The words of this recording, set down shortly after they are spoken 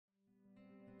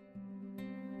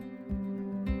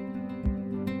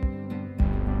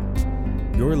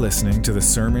You're listening to the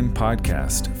Sermon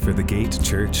Podcast for the Gate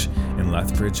Church in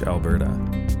Lethbridge, Alberta.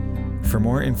 For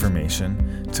more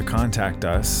information, to contact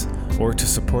us, or to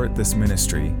support this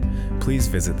ministry, please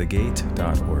visit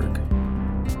thegate.org.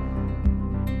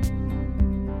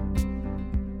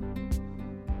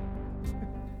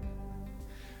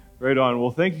 Right on.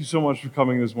 Well, thank you so much for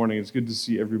coming this morning. It's good to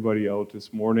see everybody out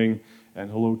this morning,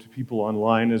 and hello to people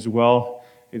online as well.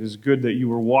 It is good that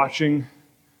you are watching.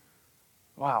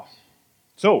 Wow.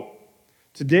 So,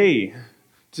 today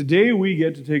we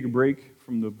get to take a break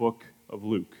from the book of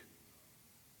Luke.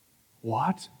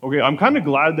 What? Okay, I'm kind of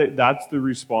glad that that's the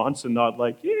response and not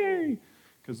like, yay,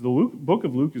 because the book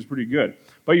of Luke is pretty good.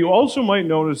 But you also might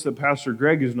notice that Pastor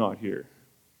Greg is not here.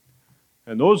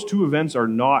 And those two events are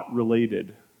not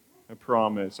related, I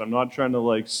promise. I'm not trying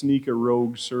to sneak a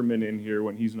rogue sermon in here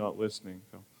when he's not listening.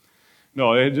 So,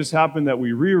 no, it just happened that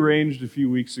we rearranged a few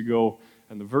weeks ago,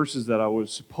 and the verses that I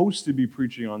was supposed to be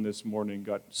preaching on this morning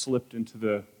got slipped into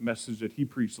the message that he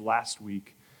preached last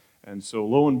week. And so,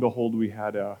 lo and behold, we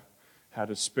had a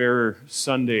spare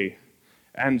Sunday.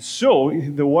 And so,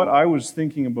 what I was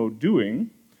thinking about doing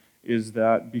is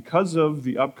that because of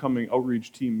the upcoming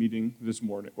outreach team meeting this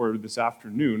morning, or this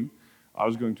afternoon, I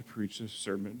was going to preach a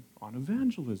sermon on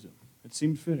evangelism. It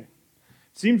seemed fitting.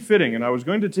 And I was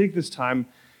going to take this time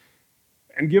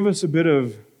and give us a bit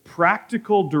of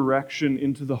practical direction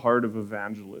into the heart of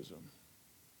evangelism.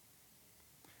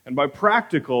 And by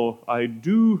practical, I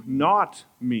do not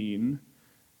mean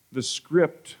the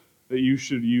script that you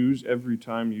should use every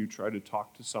time you try to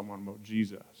talk to someone about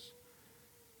Jesus.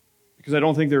 Because I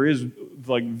don't think there is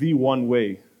the one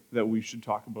way that we should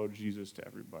talk about Jesus to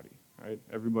everybody, right?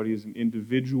 Everybody is an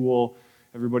individual.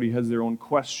 Everybody has their own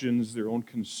questions, their own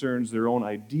concerns, their own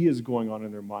ideas going on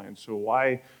in their minds. So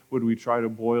why would we try to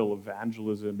boil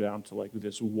evangelism down to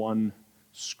this one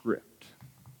script?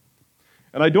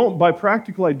 And by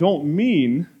practical, I don't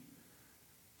mean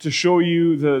to show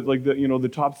you the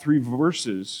top 3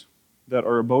 verses that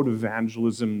are about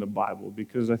evangelism in the Bible,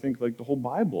 because I think the whole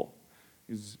Bible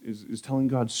is telling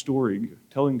God's story,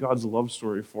 telling God's love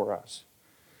story for us.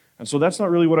 And so that's not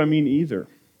really what I mean either.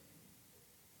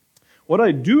 What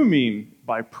I do mean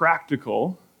by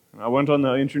practical, and I went on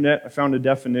the internet, I found a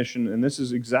definition, and this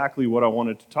is exactly what I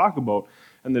wanted to talk about.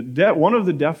 And one of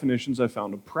the definitions I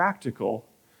found of practical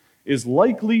is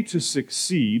likely to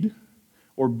succeed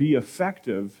or be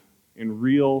effective in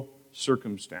real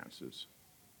circumstances.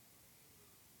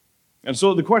 And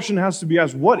so the question has to be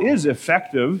asked, what is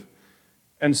effective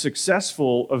and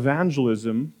successful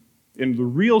evangelism in the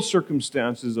real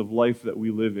circumstances of life that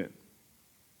we live in?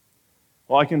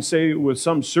 Well, I can say with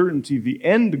some certainty the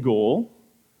end goal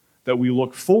that we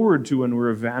look forward to when we're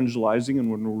evangelizing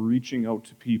and when we're reaching out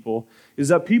to people is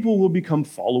that people will become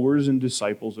followers and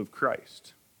disciples of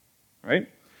Christ, right?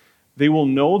 They will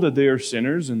know that they are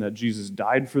sinners and that Jesus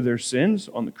died for their sins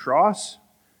on the cross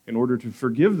in order to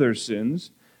forgive their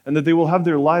sins, and that they will have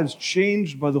their lives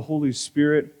changed by the Holy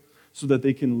Spirit so that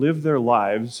they can live their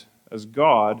lives as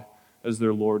God as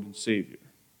their Lord and Savior.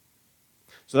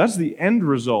 So that's the end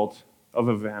result of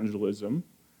evangelism,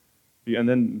 and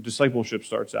then discipleship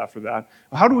starts after that.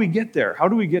 How do we get there? How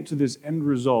do we get to this end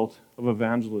result of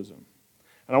evangelism?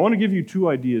 And I want to give you 2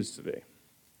 ideas today.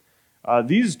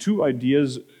 These 2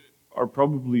 ideas are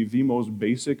probably the most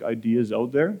basic ideas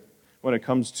out there when it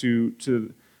comes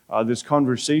to this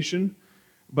conversation,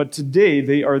 but today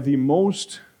they are the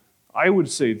most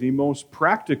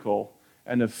practical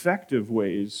and effective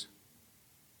ways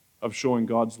of showing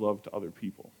God's love to other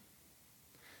people.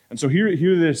 And so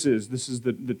here this is. This is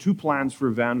the 2 plans for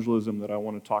evangelism that I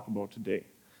want to talk about today.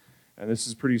 And this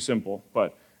is pretty simple,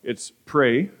 but it's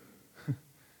pray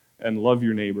and love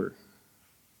your neighbor.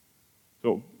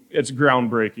 So it's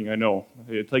groundbreaking, I know.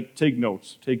 Take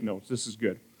notes. This is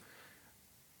good.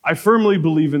 I firmly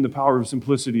believe in the power of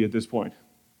simplicity at this point.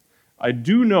 I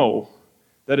do know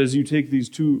that as you take these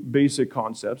 2 basic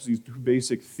concepts, these 2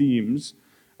 basic themes,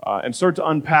 and start to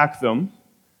unpack them,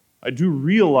 I do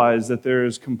realize that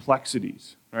there's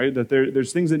complexities, right? That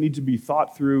there's things that need to be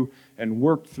thought through and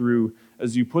worked through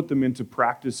as you put them into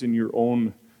practice in your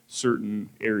own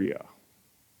certain area,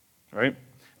 right?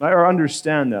 And I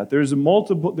understand that. There is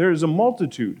a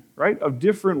multitude, right, of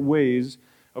different ways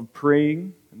of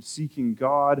praying and seeking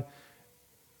God.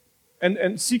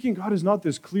 And seeking God is not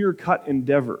this clear-cut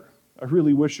endeavor. I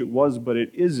really wish it was, but it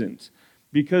isn't.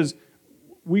 Because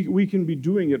we can be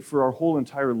doing it for our whole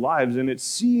entire lives, and it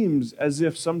seems as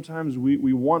if sometimes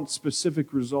we want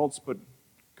specific results, but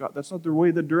God, that's not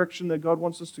the direction that God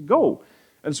wants us to go.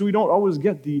 And so we don't always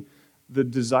get the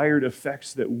desired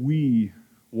effects that we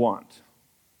want.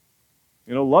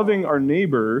 Loving our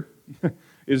neighbor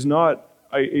is not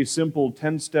a simple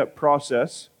 10-step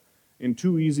process in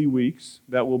 2 easy weeks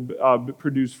that will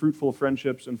produce fruitful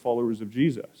friendships and followers of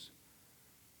Jesus.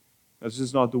 That's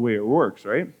just not the way it works,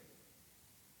 right?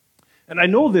 And I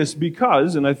know this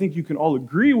because, and I think you can all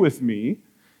agree with me,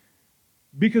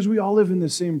 because we all live in the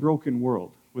same broken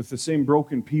world with the same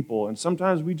broken people, and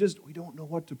sometimes we don't know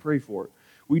what to pray for.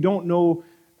 We don't know,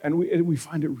 and we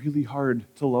find it really hard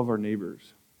to love our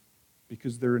neighbors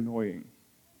because they're annoying.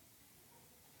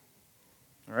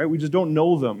 All right, we just don't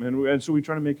know them, and so we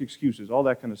try to make excuses, all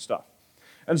that kind of stuff.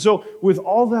 And so, with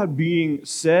all that being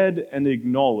said and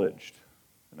acknowledged,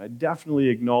 and I definitely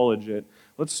acknowledge it,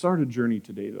 let's start a journey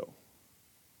today, though.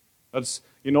 That's,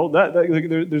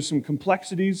 there's some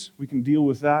complexities. We can deal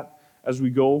with that as we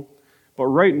go. But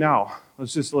right now,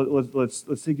 let's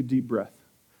take a deep breath.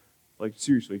 Like,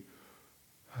 seriously.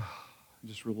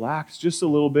 Just relax just a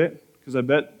little bit, because I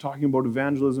bet talking about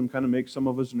evangelism kind of makes some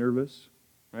of us nervous,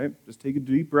 right? Just take a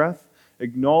deep breath.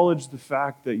 Acknowledge the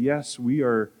fact that, yes, we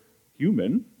are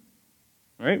human,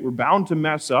 right? We're bound to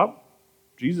mess up.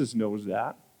 Jesus knows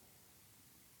that.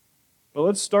 But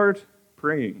let's start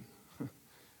praying.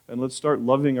 And let's start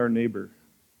loving our neighbor.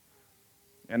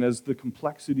 And as the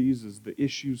complexities, as the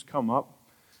issues come up,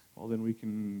 well, then we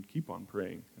can keep on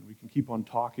praying, and we can keep on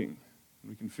talking, and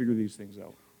we can figure these things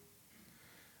out.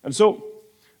 And so,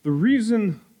 the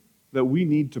reason that we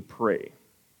need to pray,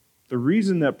 the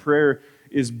reason that prayer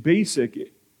is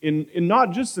basic in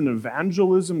not just an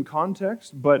evangelism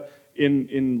context, but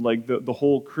in like the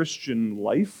whole Christian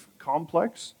life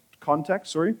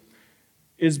context,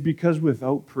 is because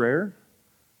without prayer,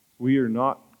 we are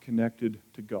not connected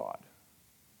to God.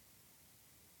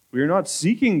 We are not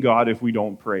seeking God if we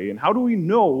don't pray. And how do we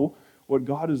know what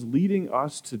God is leading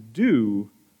us to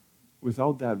do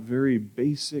without that very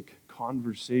basic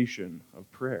conversation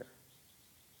of prayer?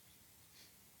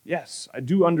 Yes, I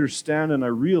do understand and I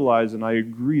realize and I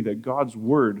agree that God's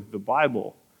Word, the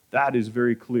Bible, that is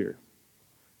very clear.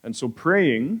 And so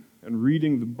praying and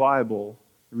reading the Bible,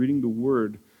 reading the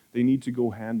Word, they need to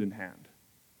go hand in hand.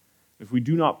 If we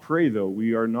do not pray, though,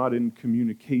 we are not in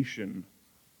communication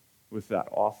with that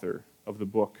author of the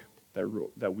book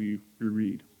that we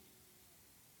read.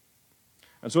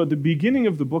 And so at the beginning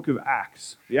of the book of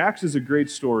Acts, the Acts is a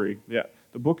great story. Yeah,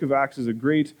 the book of Acts is a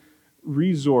great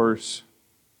resource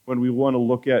when we want to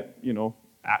look at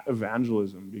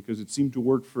evangelism, because it seemed to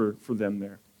work for them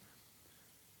there.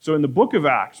 So in the book of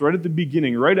Acts, right at the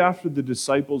beginning, right after the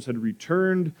disciples had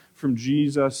returned from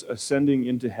Jesus ascending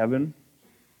into heaven,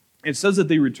 it says that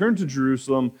they returned to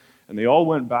Jerusalem and they all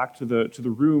went back to the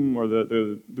room or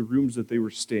the rooms that they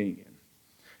were staying in.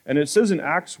 And it says in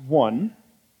Acts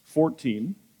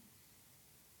 1:14,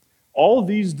 all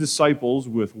these disciples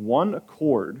with one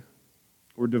accord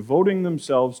were devoting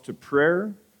themselves to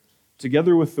prayer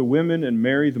together with the women and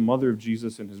Mary, the mother of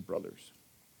Jesus, and his brothers.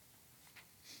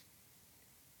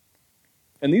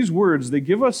 And these words, they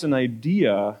give us an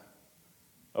idea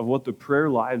of what the prayer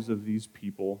lives of these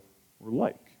people were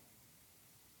like.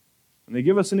 And they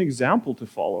give us an example to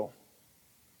follow.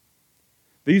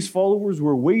 These followers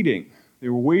were waiting. They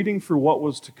were waiting for what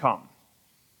was to come.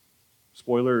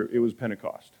 Spoiler, it was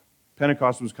Pentecost.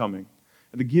 Pentecost was coming.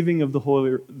 And the giving of the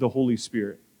Holy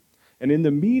Spirit. And in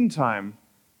the meantime,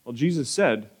 well, Jesus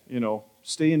said,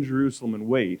 stay in Jerusalem and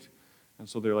wait. And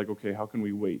so they're like, okay, how can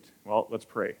we wait? Well, let's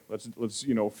pray. Let's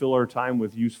fill our time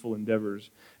with useful endeavors.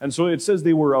 And so it says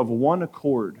they were of one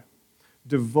accord,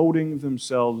 devoting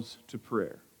themselves to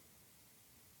prayer.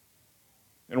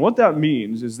 And what that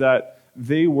means is that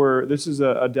they were, this is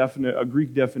a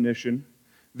Greek definition,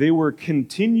 they were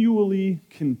continuing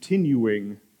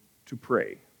to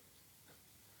pray.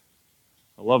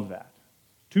 I love that.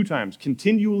 2 times,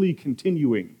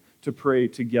 continuing to pray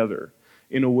together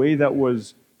in a way that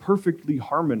was perfectly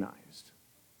harmonized.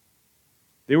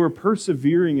 They were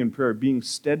persevering in prayer, being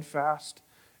steadfast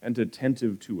and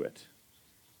attentive to it.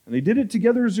 And they did it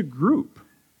together as a group.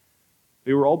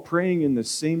 They were all praying in the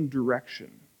same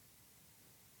direction.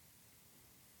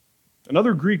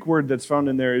 Another Greek word that's found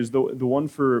in there is the one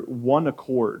for one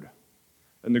accord.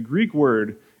 And the Greek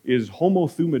word is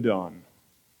homothumadon.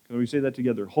 Can we say that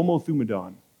together?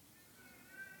 Homothumadon.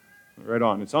 Right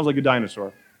on. It sounds like a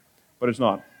dinosaur, but it's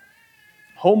not.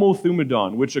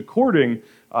 Homothumadon, which according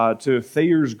to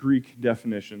Thayer's Greek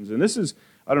definitions, and this is,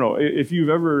 I don't know, if you've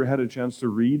ever had a chance to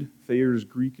read Thayer's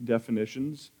Greek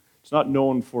definitions, it's not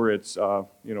known for its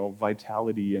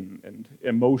vitality and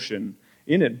emotion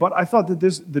in it, but I thought that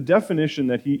the definition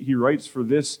that he writes for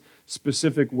this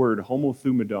specific word,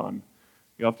 homothumadon,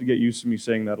 you'll have to get used to me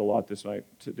saying that a lot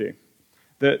today.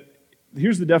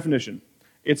 Here's the definition.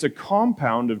 It's a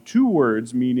compound of two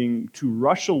words meaning to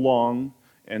rush along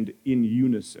and in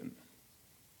unison.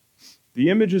 The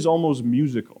image is almost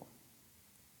musical.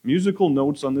 Musical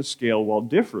notes on the scale, while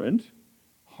different,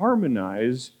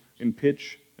 harmonize in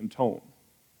pitch and tone.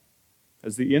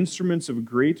 As the instruments of a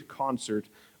great concert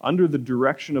under the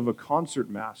direction of a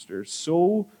concertmaster,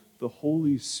 so the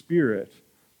Holy Spirit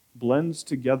blends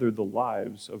together the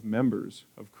lives of members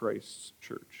of Christ's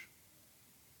church.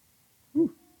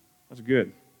 Whew, that's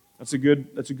good. That's a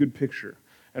good picture.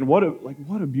 And what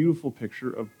a beautiful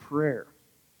picture of prayer.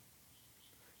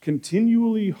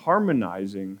 Continually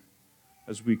harmonizing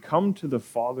as we come to the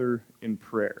Father in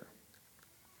prayer.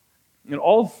 And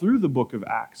all through the book of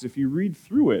Acts, if you read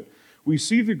through it, we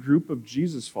see the group of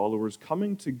Jesus followers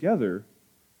coming together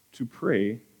to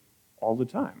pray all the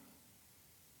time.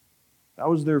 That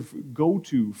was their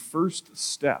go-to first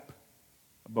step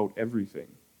about everything.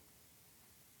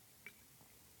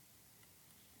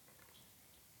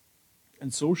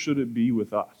 And so should it be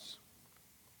with us.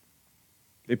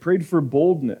 They prayed for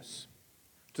boldness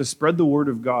to spread the word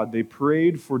of God. They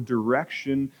prayed for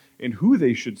direction in who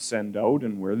they should send out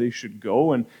and where they should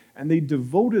go, and they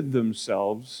devoted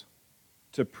themselves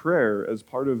to prayer as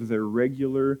part of their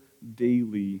regular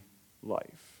daily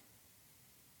life.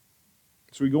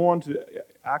 So we go on to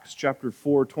Acts chapter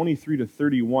 4, 23 to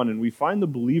 31, and we find the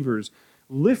believers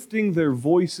lifting their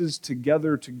voices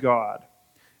together to God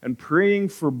and praying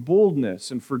for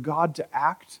boldness and for God to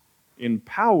act in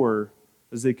power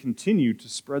as they continue to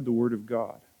spread the word of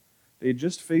God. They had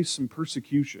just faced some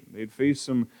persecution. They had faced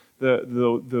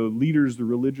the leaders, the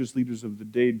religious leaders of the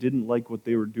day didn't like what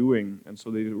they were doing, and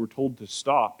so they were told to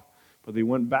stop. But they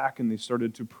went back and they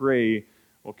started to pray,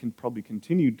 probably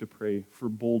continued to pray for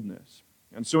boldness.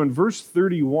 And so in verse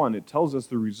 31, it tells us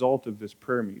the result of this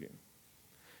prayer meeting.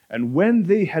 And when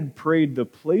they had prayed, the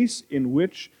place in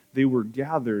which they were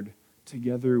gathered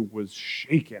together was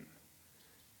shaken.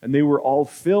 And they were all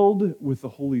filled with the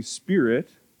Holy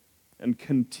Spirit and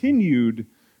continued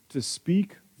to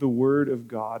speak the word of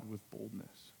God with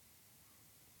boldness.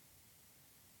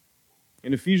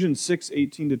 In Ephesians 6,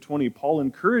 18 to 20, Paul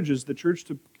encourages the church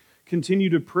to continue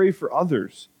to pray for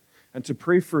others and to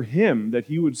pray for him that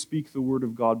he would speak the word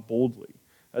of God boldly,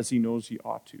 as he knows he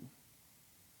ought to.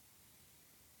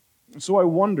 So I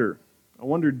wonder,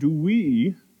 do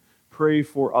we pray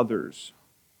for others?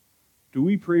 Do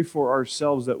we pray for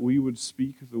ourselves that we would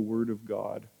speak the word of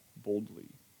God boldly?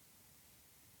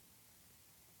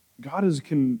 God has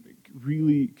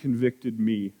really convicted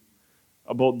me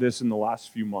about this in the last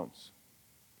few months.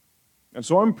 And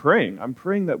so I'm praying. I'm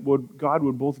praying that God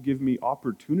would both give me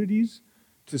opportunities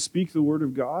to speak the word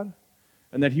of God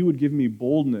and that he would give me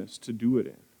boldness to do it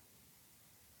in.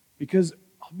 Because,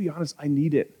 I'll be honest, I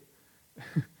need it.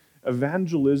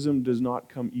 Evangelism does not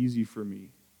come easy for me.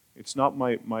 It's not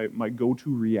my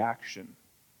go-to reaction.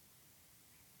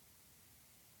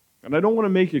 And I don't want to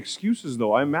make excuses,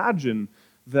 though. I imagine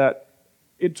that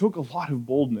it took a lot of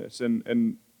boldness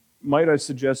and might I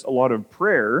suggest a lot of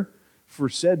prayer for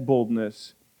said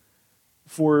boldness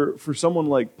for someone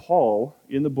like Paul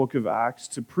in the book of Acts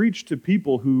to preach to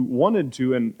people who wanted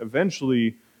to and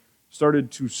eventually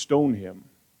started to stone him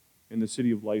in the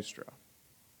city of Lystra.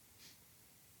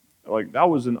 That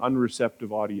was an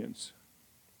unreceptive audience.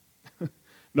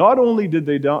 Not only did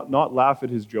they not laugh at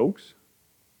his jokes,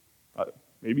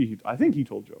 I think he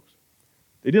told jokes.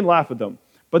 They didn't laugh at them.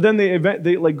 But then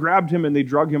they grabbed him and they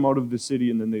drug him out of the city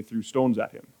and then they threw stones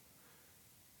at him.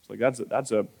 It's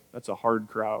that's a hard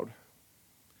crowd.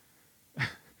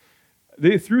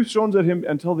 They threw stones at him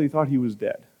until they thought he was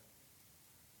dead.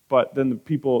 But then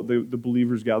the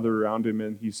believers gathered around him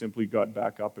and he simply got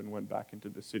back up and went back into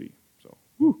the city. So,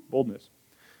 boldness.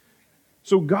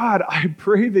 So God, I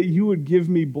pray that you would give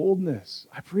me boldness.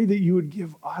 I pray that you would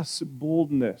give us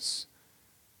boldness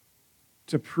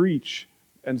to preach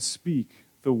and speak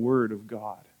the word of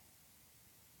God.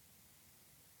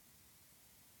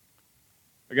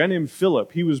 A guy named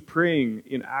Philip, he was praying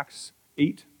in Acts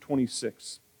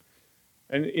 8:26.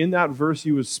 And in that verse,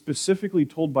 he was specifically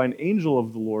told by an angel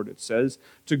of the Lord, it says,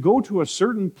 to go to a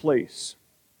certain place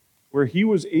where he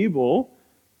was able,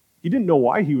 he didn't know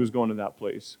why he was going to that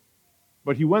place,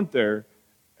 but he went there,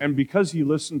 and because he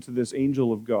listened to this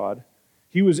angel of God,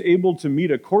 he was able to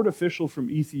meet a court official from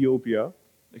Ethiopia,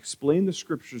 explain the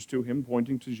scriptures to him,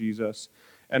 pointing to Jesus,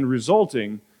 and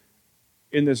resulting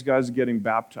in this guy's getting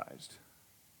baptized.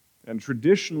 And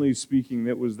traditionally speaking,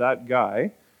 it was that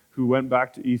guy who went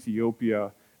back to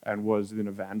Ethiopia and was an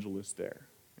evangelist there.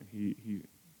 And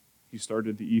he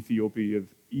started the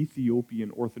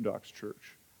Ethiopian Orthodox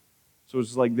Church. So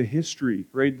it's like the history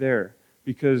right there,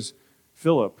 because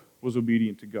Philip was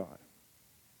obedient to God.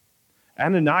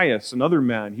 Ananias, another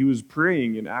man, he was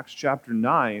praying in Acts chapter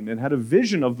 9 and had a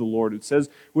vision of the Lord, it says,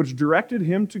 which directed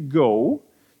him to go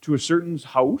to a certain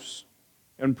house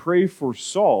and pray for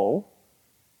Saul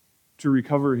to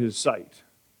recover his sight.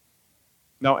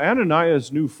 Now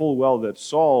Ananias knew full well that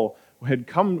Saul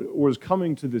was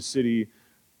coming to the city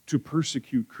to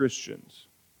persecute Christians.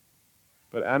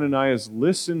 But Ananias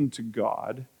listened to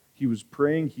God. He was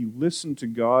praying, he listened to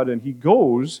God, and he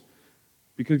goes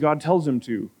because God tells him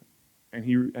to.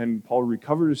 And Paul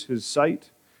recovers his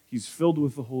sight. He's filled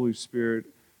with the Holy Spirit,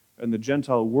 and the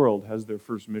Gentile world has their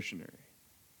first missionary.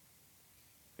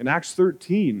 In Acts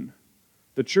 13,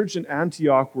 the church in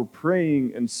Antioch were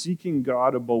praying and seeking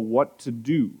God about what to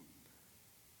do.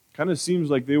 Kind of seems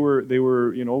like they were,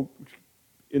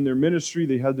 in their ministry,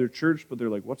 they had their church, but they're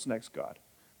like, what's next, God?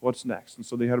 What's next? And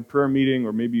so they had a prayer meeting,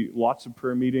 or maybe lots of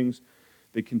prayer meetings.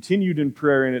 They continued in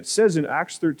prayer, and it says in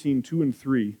Acts 13, 2 and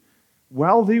 3,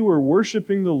 while they were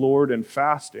worshiping the Lord and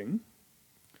fasting,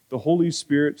 the Holy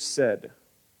Spirit said,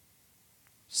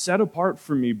 set apart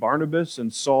for me Barnabas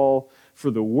and Saul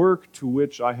for the work to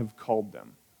which I have called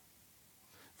them.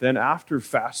 Then after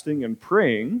fasting and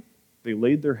praying, they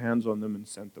laid their hands on them and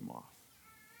sent them off.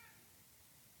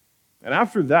 And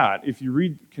after that, if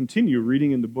you continue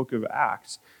reading in the book of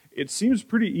Acts, it seems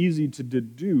pretty easy to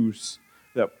deduce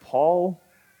that Paul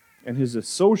and his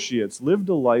associates lived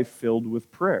a life filled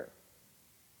with prayer.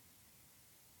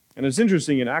 And it's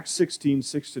interesting, in Acts 16,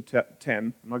 6 to 10,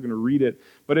 I'm not going to read it,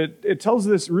 but it tells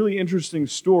this really interesting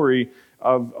story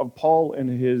of Paul and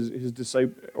his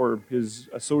disciples, or his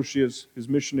associates, his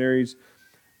missionaries,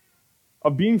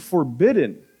 of being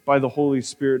forbidden by the Holy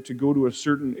Spirit to go to a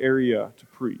certain area to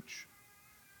preach.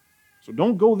 So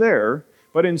don't go there,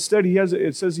 but instead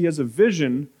it says he has a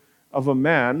vision of a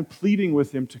man pleading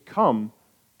with him to come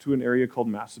to an area called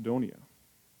Macedonia.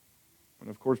 And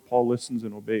of course, Paul listens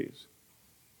and obeys.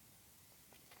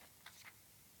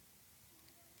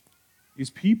 These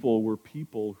people were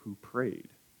people who prayed.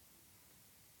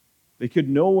 They could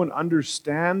know and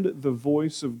understand the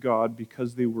voice of God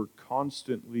because they were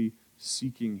constantly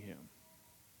seeking Him.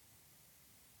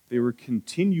 They were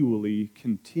continuing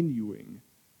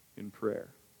in prayer.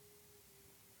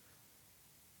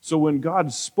 So when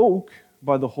God spoke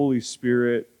by the Holy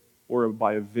Spirit, or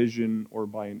by a vision, or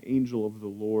by an angel of the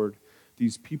Lord,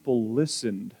 these people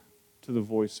listened to the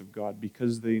voice of God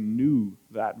because they knew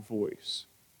that voice.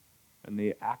 And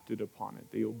they acted upon it.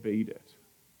 They obeyed it.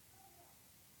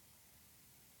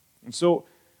 And so,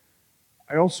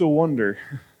 I also wonder,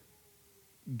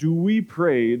 do we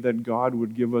pray that God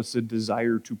would give us a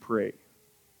desire to pray?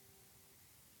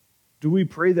 Do we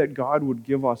pray that God would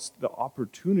give us the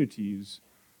opportunities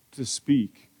to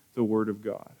speak the Word of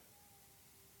God?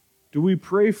 Do we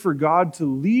pray for God to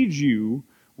lead you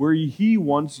where He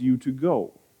wants you to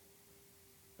go?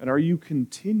 And are you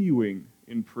continuing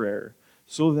in prayer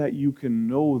so that you can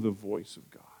know the voice of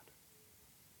God,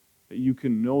 that you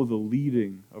can know the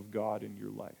leading of God in your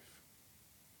life?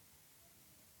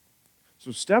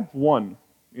 So step one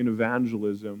in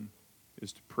evangelism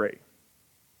is to pray.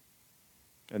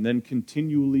 And then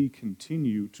continue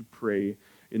to pray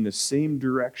in the same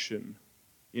direction,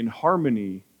 in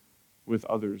harmony with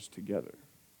others together.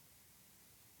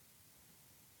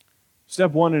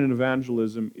 Step one in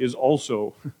evangelism is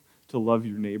also to love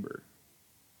your neighbor.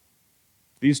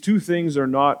 These two things are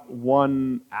not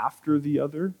one after the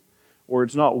other, or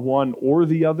it's not one or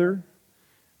the other.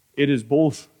 It is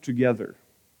both together.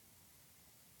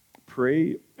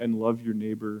 Pray and love your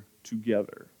neighbor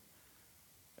together.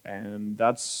 And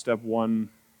that's step one,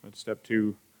 that's step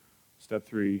two, step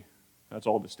three. That's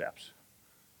all the steps.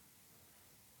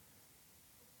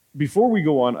 Before we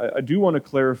go on, I do want to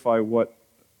clarify what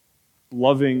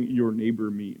loving your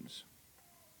neighbor means.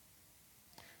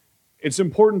 It's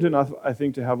important enough, I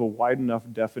think, to have a wide enough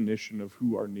definition of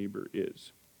who our neighbor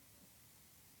is.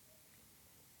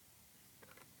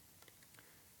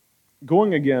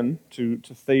 Going again to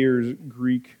Thayer's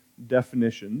Greek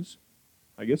definitions,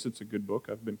 I guess it's a good book,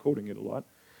 I've been quoting it a lot.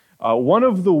 One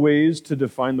of the ways to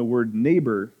define the word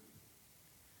neighbor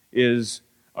is,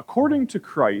 according to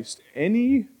Christ,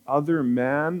 any other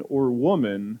man or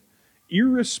woman,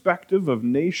 irrespective of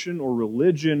nation or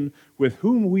religion, with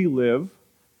whom we live,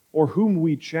 or whom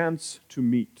we chance to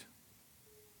meet.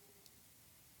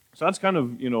 So that's kind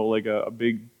of, like a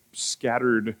big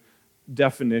scattered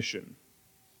definition.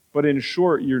 But in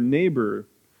short, your neighbor,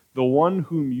 the one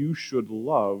whom you should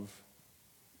love,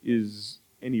 is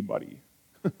anybody,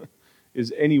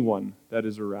 is anyone that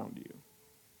is around you.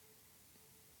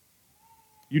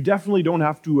 You definitely don't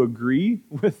have to agree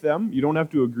with them. You don't have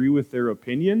to agree with their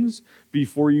opinions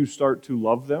before you start to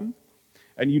love them.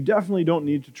 And you definitely don't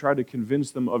need to try to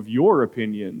convince them of your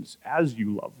opinions as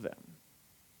you love them.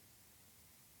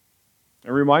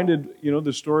 I'm reminded,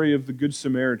 the story of the Good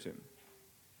Samaritan.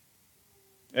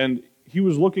 And he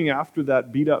was looking after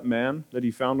that beat-up man that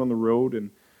he found on the road, and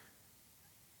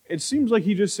it seems like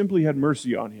he just simply had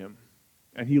mercy on him,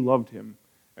 and he loved him,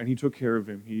 and he took care of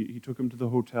him. He took him to the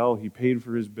hotel, he paid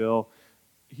for his bill.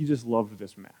 He just loved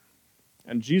this man.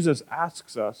 And Jesus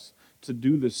asks us to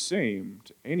do the same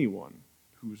to anyone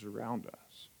who's around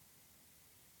us.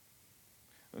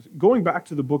 Going back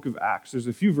to the book of Acts, there's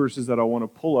a few verses that I want to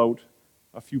pull out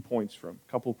a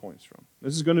couple points from.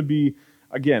 This is going to be,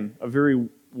 again, a very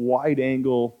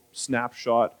wide-angle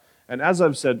snapshot. And as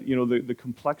I've said, the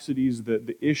complexities,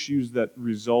 the issues that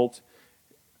result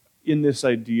in this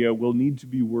idea will need to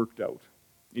be worked out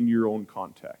in your own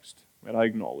context. And I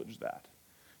acknowledge that.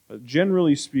 But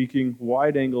generally speaking,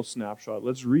 wide-angle snapshot.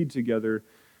 Let's read together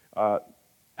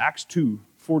Acts 2,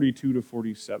 42 to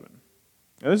 47.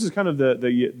 And this is kind of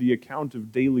the account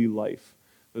of daily life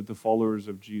that the followers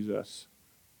of Jesus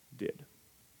did.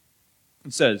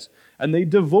 It says, "And they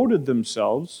devoted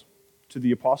themselves to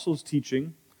the apostles'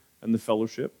 teaching and the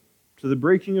fellowship, to the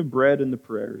breaking of bread and the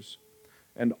prayers.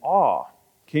 And awe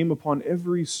came upon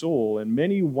every soul, and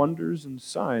many wonders and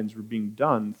signs were being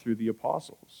done through the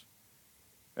apostles.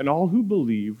 And all who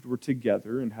believed were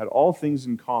together and had all things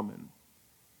in common.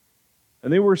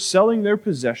 And they were selling their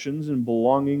possessions and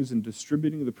belongings and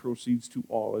distributing the proceeds to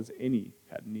all as any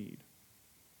had need.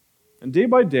 And day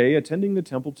by day, attending the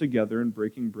temple together and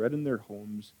breaking bread in their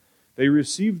homes, they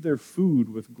received their food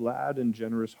with glad and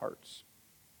generous hearts,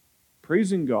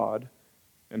 praising God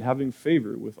and having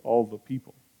favor with all the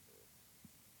people.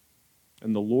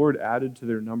 And the Lord added to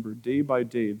their number day by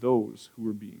day those who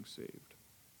were being saved."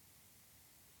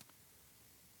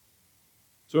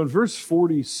 So in verse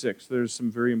 46, there's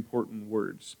some very important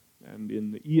words. And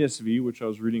in the ESV, which I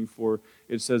was reading for,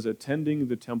 it says, attending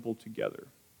the temple together.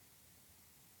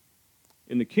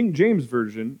 In the King James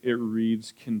Version, it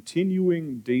reads,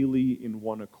 continuing daily in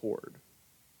one accord.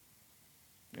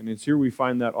 And it's here we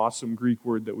find that awesome Greek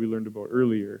word that we learned about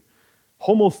earlier,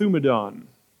 homothumadon.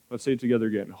 Let's say it together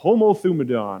again,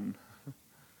 homothumadon.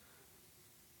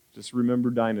 Just remember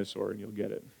dinosaur and you'll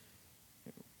get it.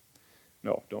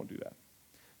 No, don't do that.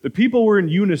 The people were in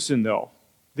unison, though.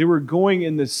 They were going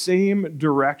in the same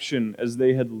direction as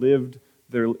they had lived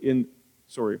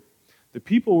the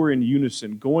people were in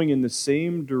unison, going in the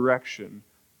same direction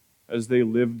as they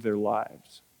lived their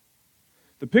lives.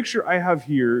 The picture I have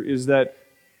here is that,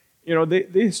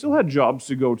 they still had jobs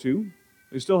to go to.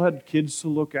 They still had kids to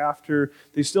look after.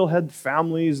 They still had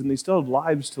families, and they still had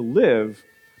lives to live.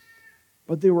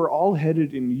 But they were all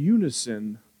headed in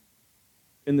unison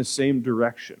in the same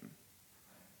direction.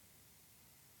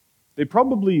 They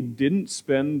probably didn't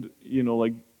spend,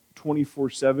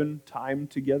 24/7 time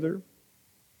together.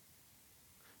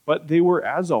 But they were,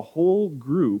 as a whole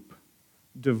group,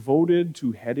 devoted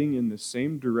to heading in the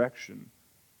same direction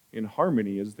in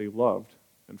harmony as they loved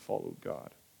and followed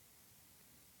God.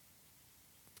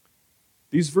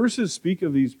 These verses speak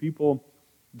of these people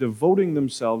devoting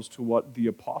themselves to what the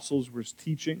apostles were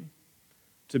teaching,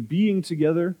 to being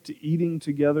together, to eating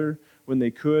together when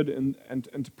they could, and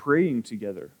to praying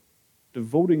together,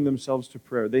 devoting themselves to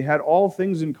prayer. They had all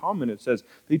things in common, it says.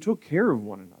 They took care of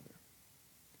one another.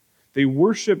 They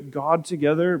worshiped God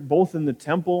together, both in the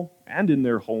temple and in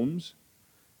their homes,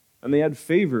 and they had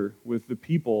favor with the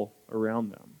people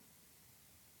around them.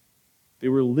 They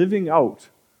were living out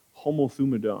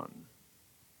homothumadon.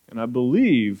 And I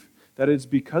believe that it's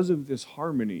because of this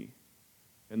harmony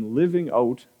and living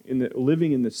in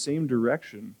the same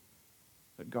direction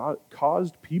that God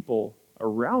caused people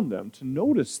around them to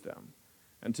notice them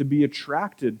and to be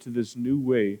attracted to this new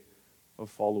way of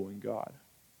following God.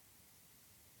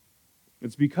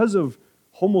 It's because of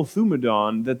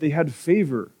homothumadon that they had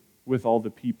favor with all the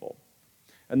people.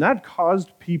 And that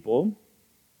caused people,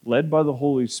 led by the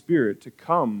Holy Spirit, to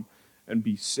come and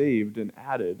be saved and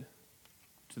added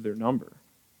to their number.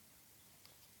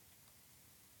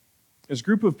 This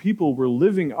group of people were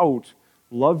living out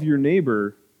love your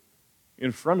neighbor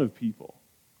in front of people,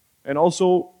 and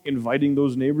also inviting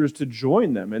those neighbors to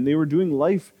join them, and they were doing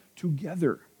life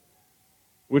together,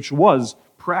 which was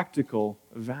practical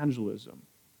evangelism.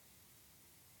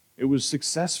 It was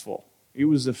successful. It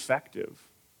was effective.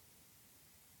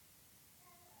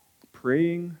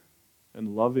 Praying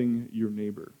and loving your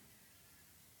neighbor.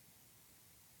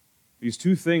 These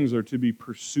two things are to be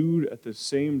pursued at the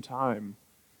same time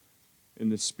in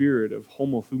the spirit of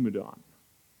homothumadon.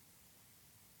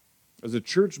 as a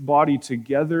church body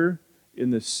together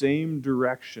in the same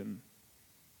direction,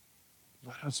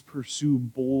 let us pursue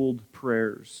bold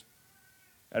prayers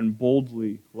and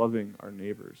boldly loving our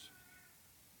neighbors.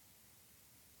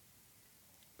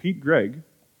 Pete Greig,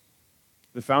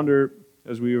 the founder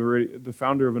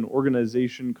of an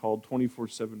organization called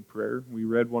 24/7 Prayer. We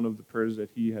read one of the prayers that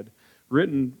he had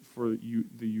written for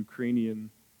the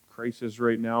Ukrainian crisis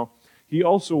right now. He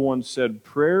also once said,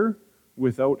 "Prayer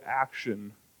without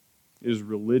action is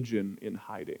religion in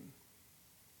hiding."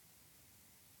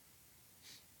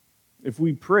 If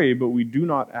we pray but we do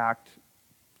not act,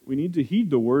 we need to heed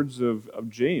the words of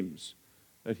James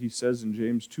that he says in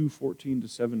James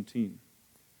 2:14-17.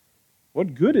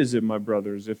 What good is it, my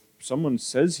brothers, if someone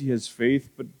says he has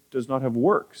faith but does not have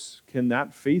works? Can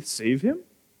that faith save him?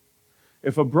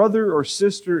 If a brother or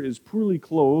sister is poorly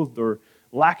clothed or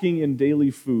lacking in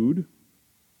daily food,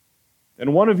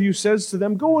 and one of you says to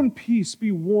them, "Go in peace,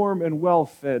 be warm and well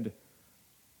fed,"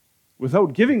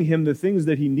 without giving him the things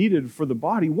that he needed for the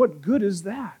body, what good is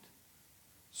that?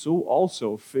 So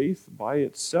also faith by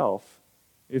itself,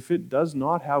 if it does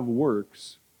not have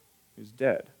works, is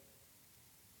dead.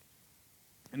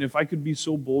 And if I could be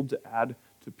so bold to add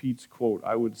to Pete's quote,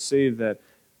 I would say that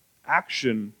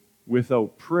action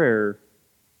without prayer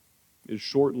is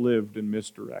short-lived and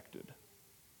misdirected.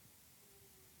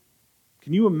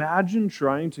 Can you imagine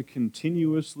trying to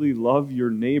continuously love your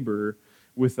neighbor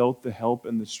without the help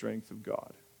and the strength of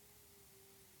God?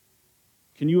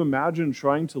 Can you imagine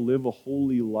trying to live a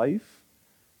holy life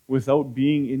without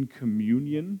being in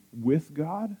communion with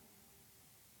God?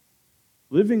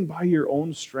 Living by your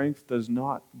own strength does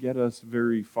not get us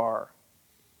very far.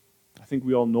 I think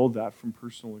we all know that from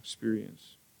personal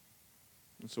experience.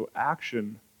 And so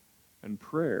action and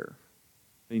prayer,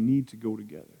 they need to go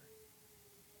together.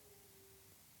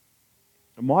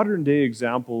 A modern day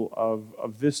example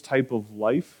of this type of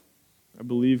life, I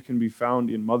believe, can be found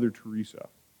in Mother Teresa.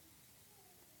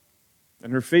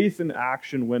 And her faith and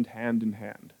action went hand in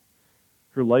hand.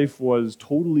 Her life was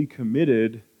totally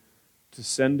committed to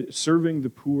serving the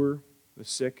poor, the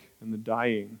sick, and the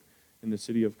dying in the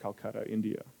city of Calcutta,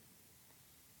 India.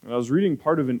 And I was reading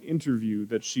part of an interview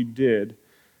that she did,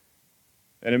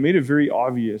 and it made it very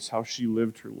obvious how she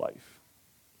lived her life.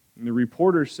 And the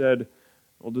reporter said,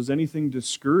 "Well, does anything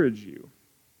discourage you?"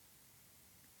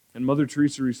 And Mother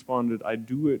Teresa responded, "I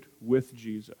do it with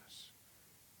Jesus.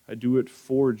 I do it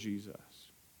for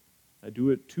Jesus. I do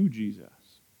it to Jesus.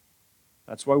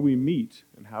 That's why we meet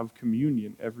and have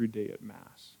communion every day at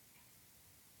Mass."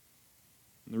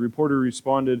 And the reporter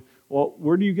responded, "Well,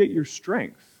 where do you get your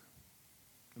strength?"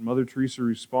 And Mother Teresa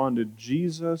responded,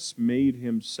 "Jesus made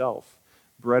himself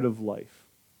bread of life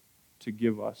to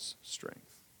give us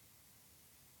strength."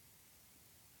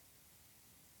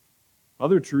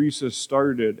 Mother Teresa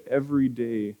started every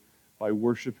day by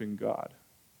worshiping God,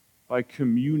 by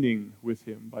communing with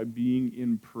him, by being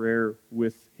in prayer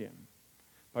with him,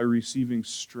 by receiving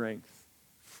strength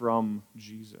from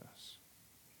Jesus.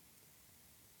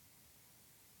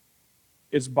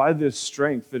 It's by this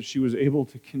strength that she was able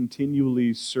to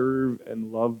continually serve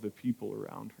and love the people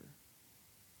around her.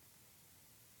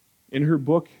 In her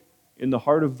book, In the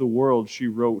Heart of the World, she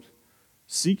wrote,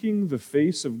 "Seeking the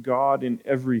face of God in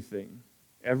everything,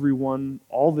 everyone,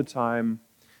 all the time,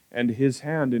 and his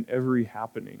hand in every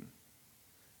happening.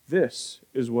 This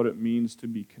is what it means to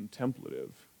be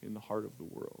contemplative in the heart of the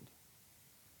world."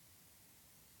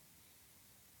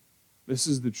 This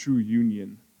is the true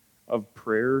union of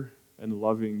prayer and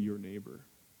loving your neighbor.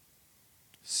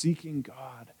 Seeking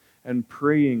God and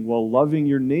praying while loving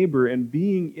your neighbor and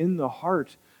being in the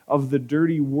heart of the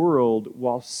dirty world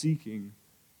while seeking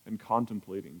and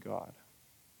contemplating God.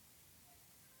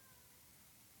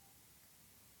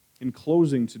 In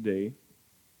closing today,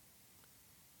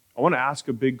 I want to ask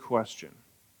a big question.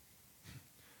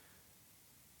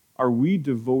 Are we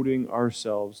devoting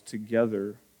ourselves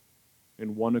together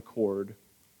in one accord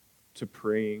to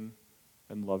praying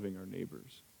and loving our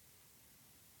neighbors?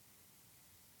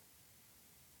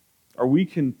 Are we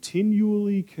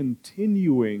continuing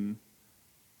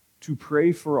to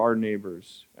pray for our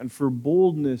neighbors and for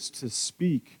boldness to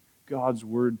speak God's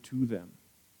word to them?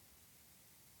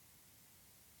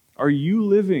 Are you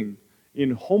living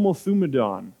in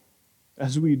homothumadon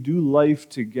as we do life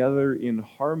together in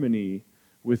harmony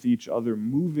with each other,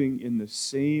 moving in the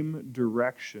same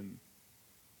direction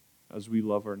as we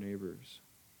love our neighbors?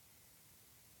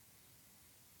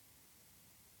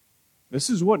 This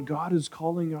is what God is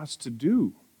calling us to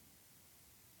do.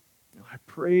 And I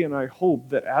pray and I hope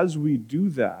that as we do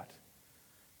that,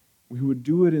 we would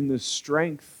do it in the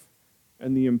strength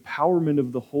and the empowerment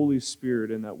of the Holy Spirit,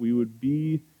 and that we would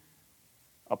be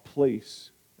a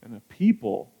place and a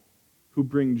people who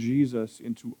bring Jesus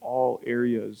into all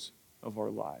areas of our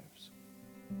lives.